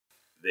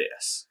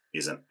This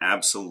is an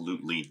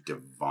absolutely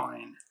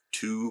divine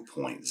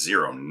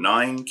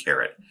 2.09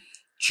 carat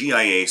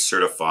GIA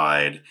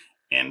certified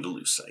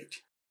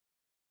Andalusite.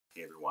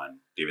 Hey everyone,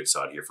 David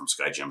Sod here from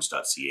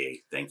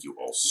Skyjems.ca. Thank you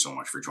all so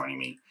much for joining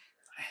me.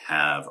 I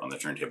have on the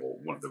turntable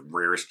one of the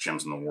rarest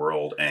gems in the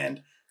world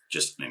and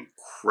just an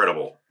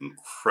incredible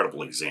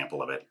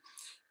example of it.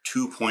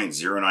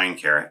 2.09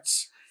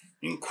 carats,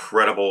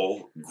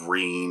 incredible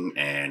green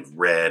and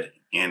red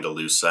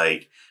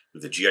Andalusite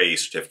with the GIA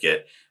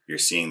certificate. You're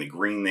seeing the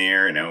green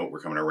there, and now we're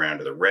coming around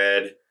to the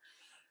red.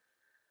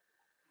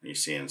 You're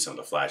seeing some of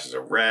the flashes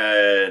of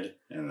red,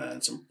 and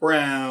then some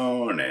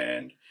brown,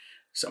 and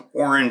some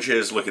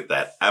oranges. Look at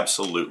that.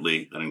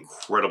 Absolutely an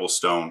incredible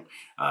stone.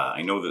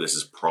 I know that this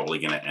is probably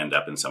going to end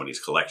up in somebody's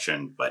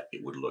collection, but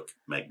it would look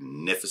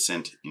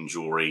magnificent in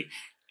jewelry.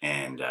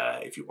 And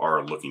if you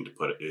are looking to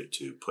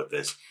put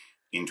this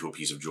into a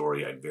piece of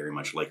jewelry, I'd very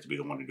much like to be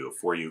the one to do it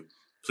for you.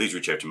 Please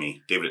reach out to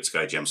me, David at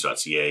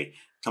Skyjems.ca.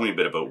 Tell me a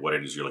bit about what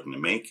it is you're looking to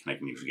make, and I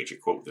can usually get you a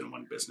quote within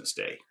one business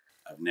day.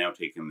 I've now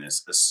taken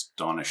this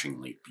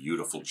astonishingly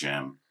beautiful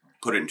gem,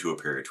 put it into a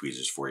pair of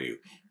tweezers for you,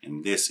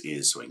 and this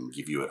is so I can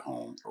give you at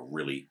home a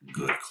really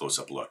good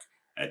close-up look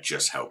at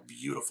just how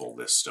beautiful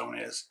this stone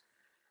is.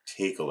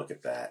 Take a look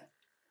at that.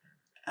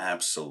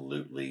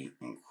 Absolutely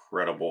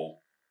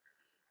incredible.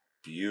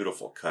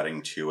 Beautiful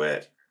cutting to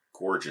it.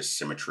 Gorgeous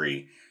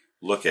symmetry.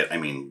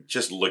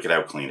 Just look at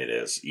how clean it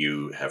is.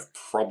 You have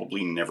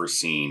probably never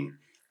seen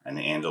an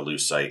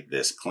Andalusite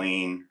this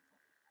clean.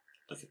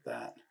 Look at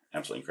that.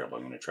 Absolutely incredible.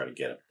 I'm going to try to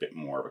get a bit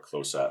more of a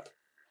close-up.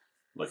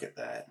 Look at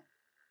that.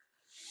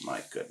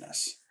 My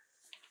goodness.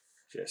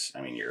 You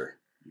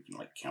can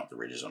like count the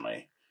ridges on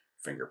my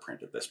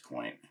fingerprint at this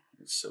point.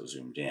 It's so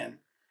zoomed in.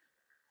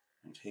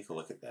 And take a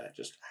look at that.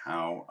 Just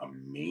how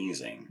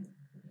amazing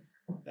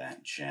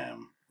that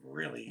gem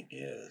really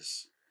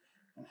is.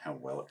 And how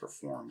well it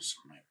performs.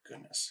 My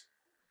goodness.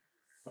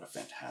 What a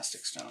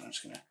fantastic stone. I'm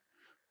just going to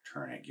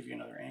turn it, give you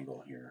another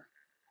angle here.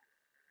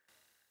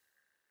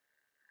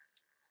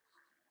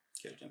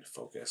 Get it into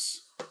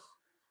focus.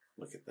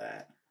 Look at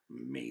that.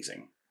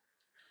 Amazing.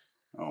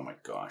 Oh my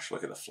gosh,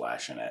 look at the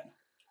flash in it.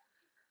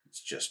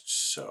 It's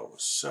just so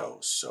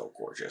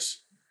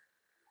gorgeous.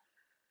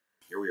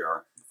 Here we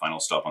are, the final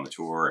stop on the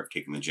tour. I've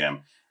taken the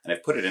gem and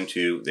I've put it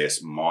into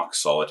this mock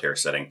solitaire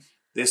setting.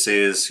 This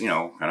is, kind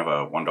of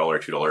a $1,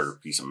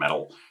 $2 piece of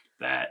metal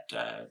that,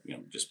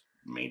 just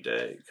made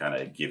to kind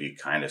of give you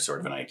sort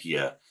of an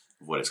idea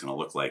of what it's going to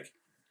look like.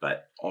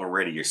 But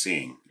already you're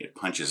seeing it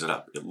punches it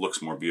up. It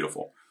looks more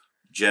beautiful.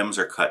 Gems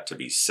are cut to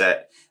be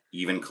set.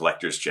 Even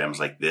collector's gems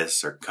like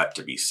this are cut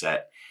to be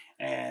set.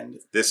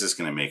 And this is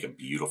going to make a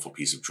beautiful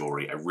piece of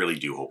jewelry. I really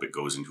do hope it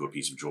goes into a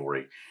piece of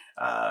jewelry.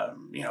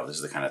 This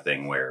is the kind of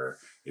thing where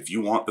if you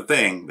want the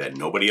thing that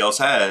nobody else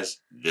has,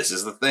 this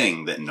is the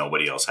thing that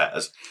nobody else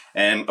has.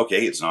 And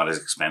okay, it's not as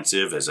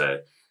expensive as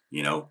a,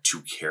 2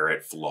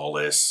 carat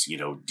flawless,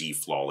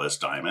 D-flawless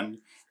diamond.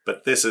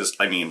 But this is,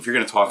 if you're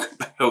going to talk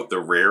about the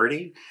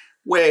rarity,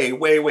 way,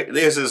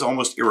 this is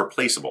almost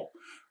irreplaceable.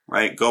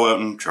 Right? Go out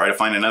and try to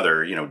find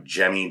another,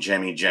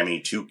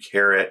 gemmy 2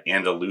 carat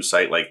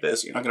Andalusite like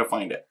this. You're not going to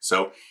find it.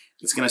 So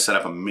it's going to set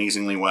up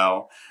amazingly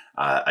well.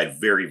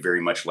 I'd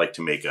very much like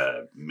to make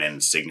a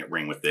men's signet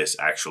ring with this,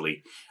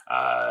 actually.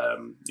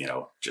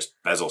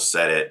 Just bezel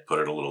set it, put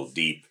it a little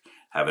deep,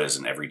 have it as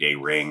an everyday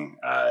ring.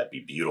 It'd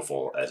be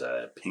beautiful as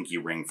a pinky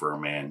ring for a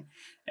man.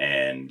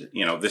 And,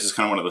 this is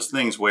kind of one of those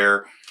things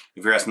where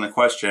if you're asking the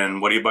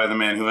question, what do you buy the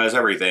man who has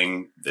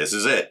everything? This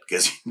is it,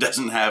 because he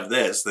doesn't have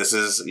this. This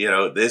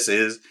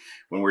is,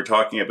 when we're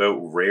talking about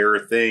rare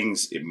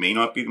things, it may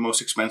not be the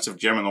most expensive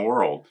gem in the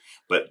world,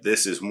 but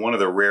this is one of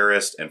the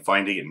rarest, and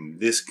finding it in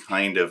this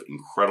kind of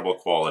incredible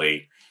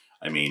quality,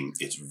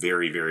 it's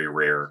very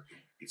rare.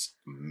 It's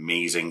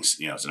amazing.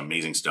 It's an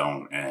amazing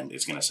stone, and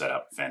it's going to set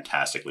up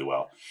fantastically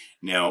well.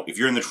 Now, if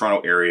you're in the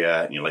Toronto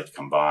area and you'd like to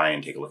come by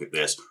and take a look at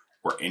this,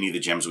 or any of the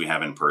gems we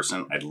have in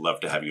person, I'd love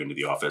to have you into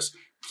the office.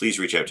 Please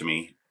reach out to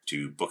me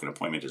to book an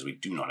appointment, as we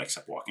do not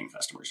accept walk-in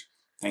customers.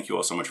 Thank you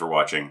all so much for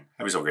watching.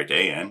 Have yourself a great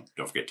day, and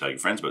don't forget to tell your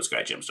friends about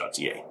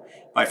Skyjems.ca.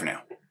 Bye for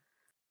now.